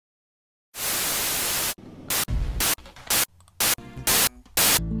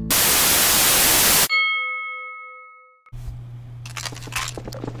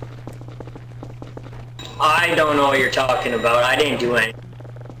I don't know what you're talking about. I didn't do anything.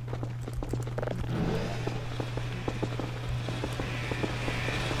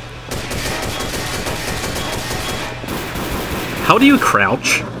 How do you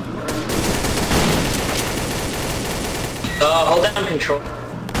crouch? Hold down control.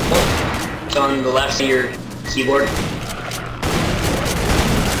 It's on the left of your keyboard.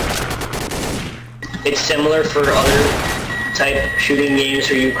 It's similar for other type shooting games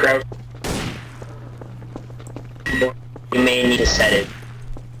where you crouch. You may need to set it.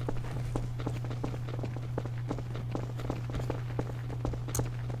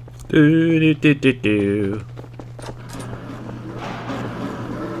 Do.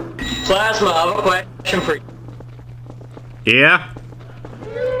 Plasma, I have a question for you. Yeah?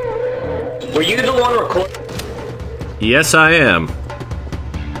 Were you the one recording? Yes, I am.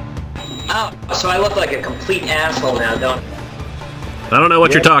 Oh, so I look like a complete asshole now, don't I don't know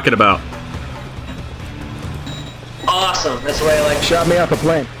what you're talking about. Awesome, that's the way I like. Shot me off a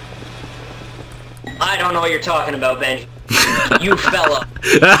plane. I don't know what you're talking about, Benji. You fella.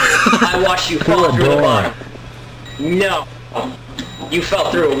 I watched you fall through the bottom. No. You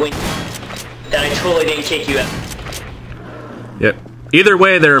fell through a wing. And I totally didn't kick you out. Yep. Either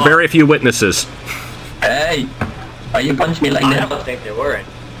way, there are very few witnesses. Hey! Why you punch me like I that? don't think there were any.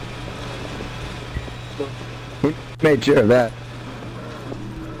 We made sure of that.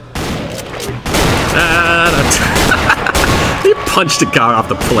 You punched a guy off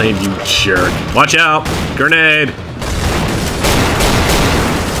the plane, you jerk. Watch out! Grenade!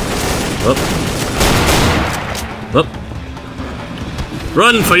 Up. Up.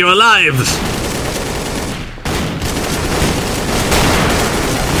 Run for your lives!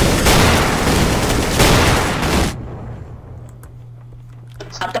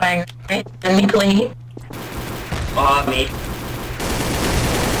 Stop the bang. Let me clean. Oh, me.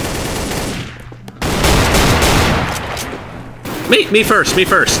 Me first, me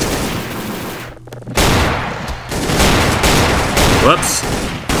first. Whoops.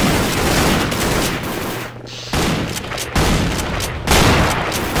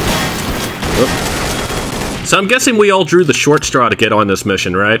 Whoop. So I'm guessing we all drew the short straw to get on this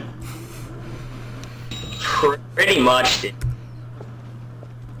mission, right? Pretty much.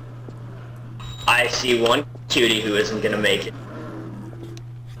 I see one cutie who isn't gonna make it.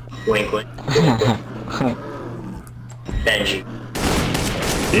 Wink, wink. Benji.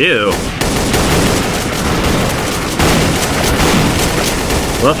 Ew.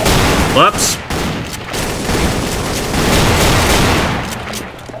 Whoops.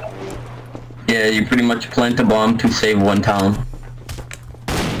 Yeah, you pretty much plant a bomb to save one town.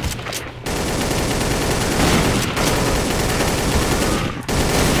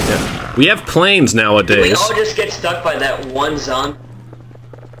 Yeah. We have planes nowadays. We all just get stuck by that one zombie.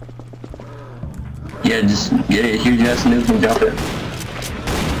 Yeah, just get a huge ass nuke and drop it.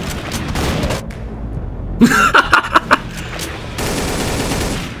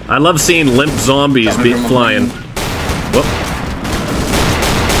 I love seeing limp zombies be flying. Whoop.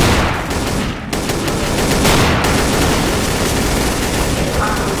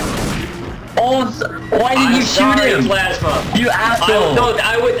 Oh, why did you shoot him? Plasma. You asshole!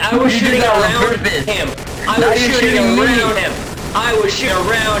 I was shooting around him. I was shooting around him. I was shooting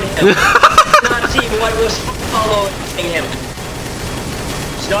around him. Not seeing what was following him.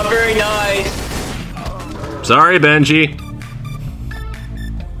 It's not very nice. Sorry, Benji.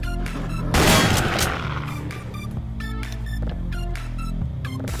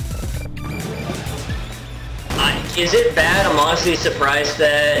 Is it bad? I'm honestly surprised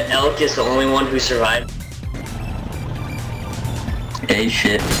that Elk is the only one who survived. Hey,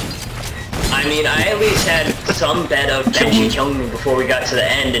 shit. I mean, I at least had some bet of Benji killing me before we got to the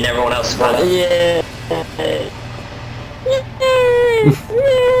end and everyone else survived. Yeah.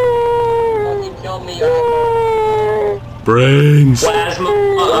 Brains. Plasma,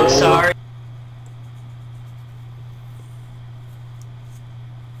 I'm sorry.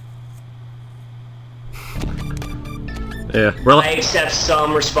 Yeah, well, I accept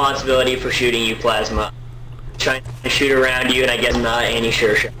some responsibility for shooting you, Plasma. Trying to shoot around you, and I guess not any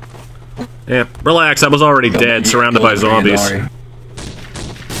sure shot. yeah, relax, I was already dead, surrounded by zombies.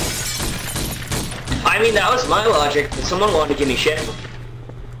 I mean, that was my logic, but someone wanted to give me shit.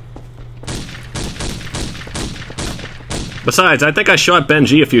 Besides, I think I shot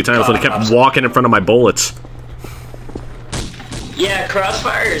Benji a few times when he kept walking in front of my bullets. Yeah,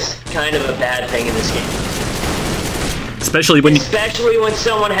 crossfire is kind of a bad thing in this game. Especially when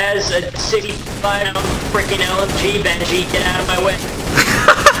someone has a 65-pound freaking LMG, Benji, get out of my way.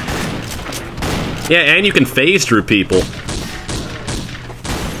 Yeah, and you can phase through people.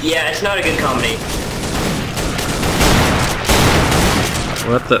 Yeah, it's not a good combination.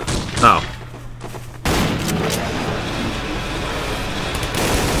 What the? Oh.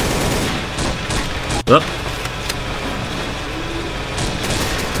 Whoop.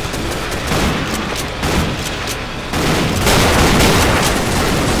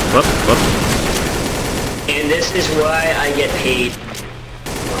 Whoop, whoop. And this is why I get paid.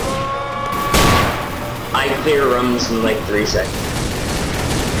 I clear rooms in like 3 seconds.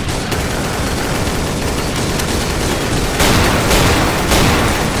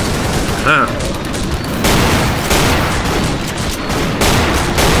 Huh.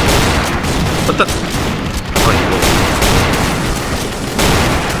 What the? Oh,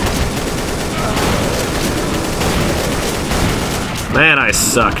 you. Man, I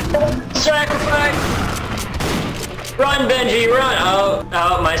suck. Sacrifice! Run, Benji, run!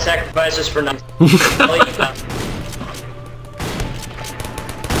 Oh, my sacrifice is for nothing.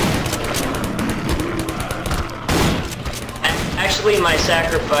 Actually, my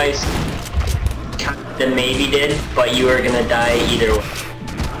sacrifice kinda maybe did, but you are gonna die either way.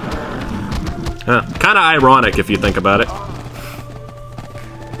 Kinda ironic if you think about it.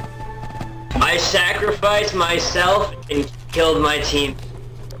 I sacrificed myself and killed my team.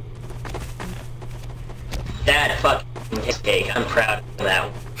 That fucking cake. I'm proud of that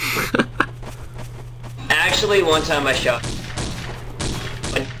one. Actually, one time I shot,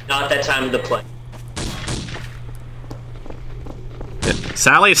 but not that time of the play. Yeah.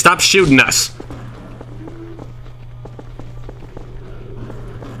 Sally, stop shooting us.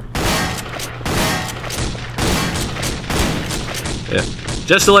 Yeah.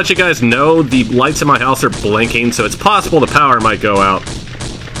 Just to let you guys know, the lights in my house are blinking, so it's possible the power might go out.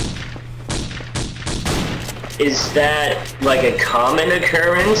 Is that like a common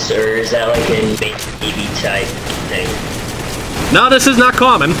occurrence, or is that like a baby type thing? No, this is not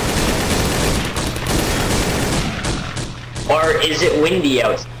common. Or is it windy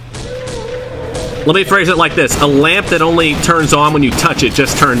out? Let me phrase it like this. A lamp that only turns on when you touch it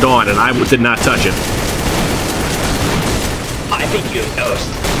just turned on, and I did not touch it. I think you have ghost.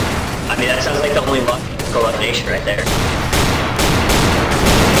 I mean, that sounds like the only logical explanation right there.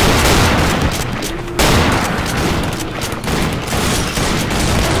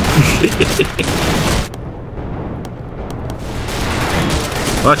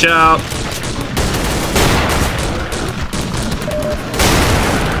 Watch out!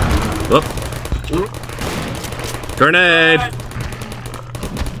 Whoop. Grenade!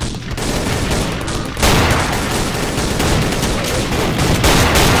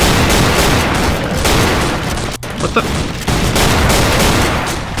 What the?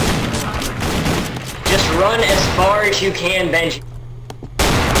 Just run as far as you can, Benji.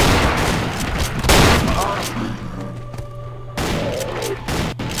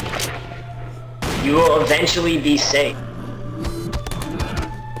 You will eventually be safe.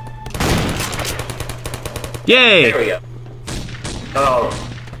 Yay! There we go. Oh.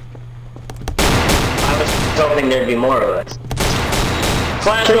 I was hoping there'd be more of us.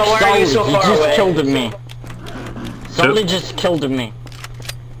 Plasma, why are you so far away? He just killed me. Sully just killed me.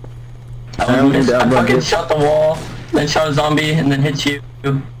 I fucking shot the wall, then shot a zombie, and then hit you.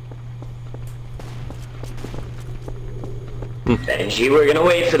 Benji, we're gonna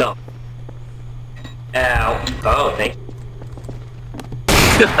wait for them. Ow. Oh, thank you.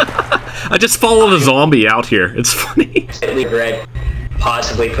 I just followed a zombie out here. It's funny. I regret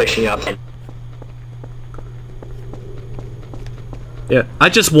possibly pushing up. Yeah, I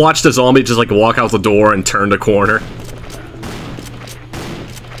just watched a zombie just like walk out the door and turn the corner.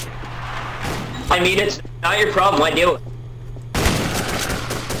 I mean, it's not your problem. I deal with it.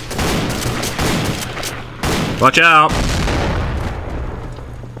 Watch out!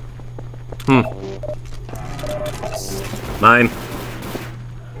 Mine.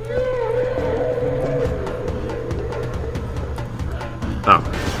 Oh.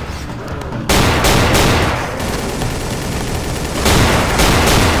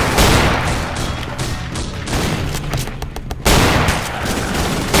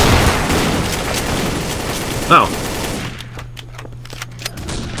 Oh.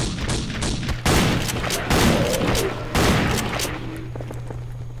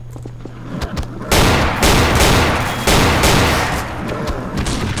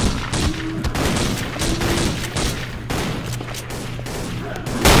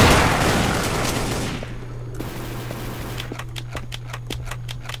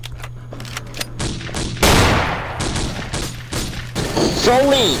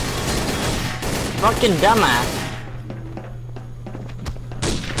 Sully! Fucking dumbass.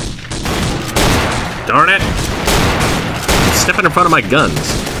 Darn it! Stepping in front of my guns.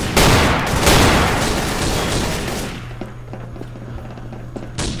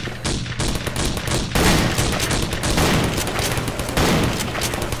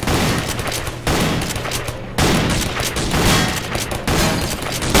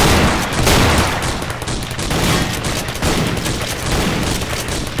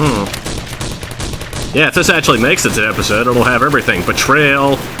 Yeah, if this actually makes it to the episode, it'll have everything.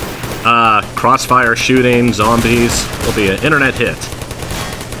 Betrayal, crossfire shooting, zombies. It'll be an internet hit.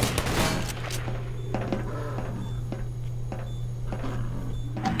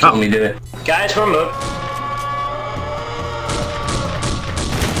 Let me do it. Guys, we're moving.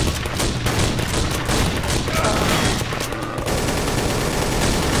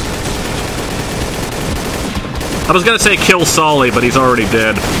 I was gonna say kill Solly, but he's already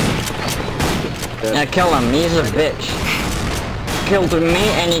dead. Yeah, kill him. He's a bitch. Killed me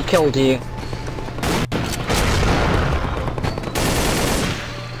and he killed you.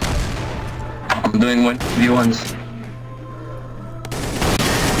 I'm doing 1v1s.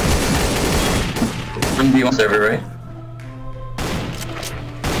 1v1 server, right?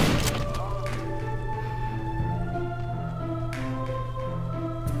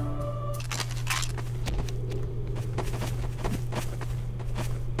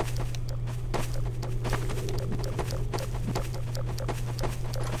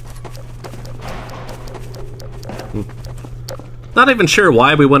 Not even sure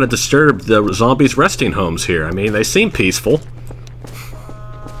why we want to disturb the zombies' resting homes here. I mean, they seem peaceful.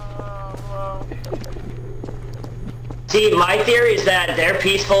 See, my theory is that they're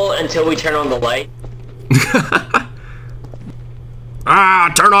peaceful until we turn on the light.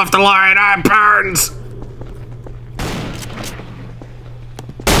 Ah, turn off the light, it burns!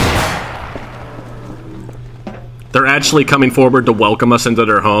 They're actually coming forward to welcome us into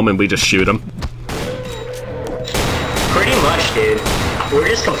their home and we just shoot them. Pretty much, dude. We're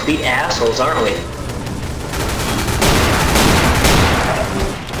just complete assholes, aren't we?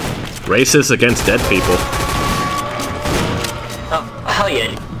 Racist against dead people. Oh, hell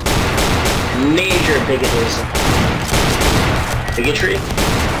yeah. Major bigotism. Bigotry?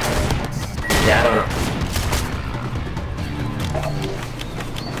 Yeah, I don't know.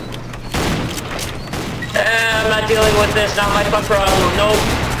 I'm not dealing with this, not my problem. Nope.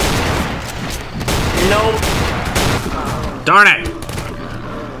 Nope. Darn it!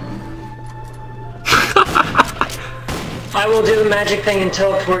 I will do the magic thing and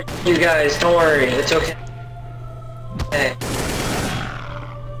teleport you guys. Don't worry, it's okay. Hey.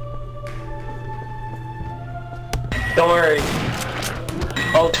 Don't worry.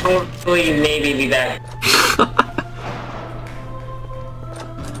 I'll totally maybe be back.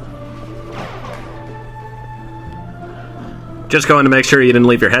 Just going to make sure you didn't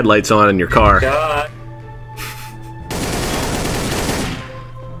leave your headlights on in your car. God.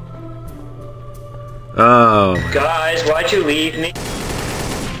 Oh. Guys, why'd you leave me?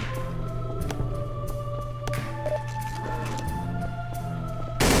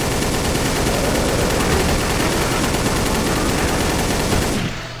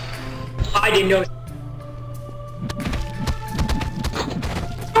 I didn't know.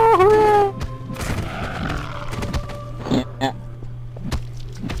 Yeah.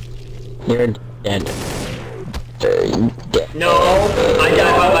 You're dead. Dead. No, I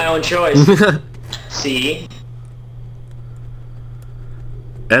died by my own choice. See?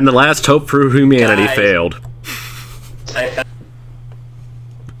 And the last hope for humanity Guys. failed. I found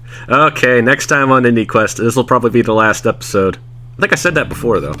Okay, next time on Indie Quest, this will probably be the last episode. I think I said that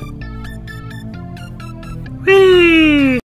before, though.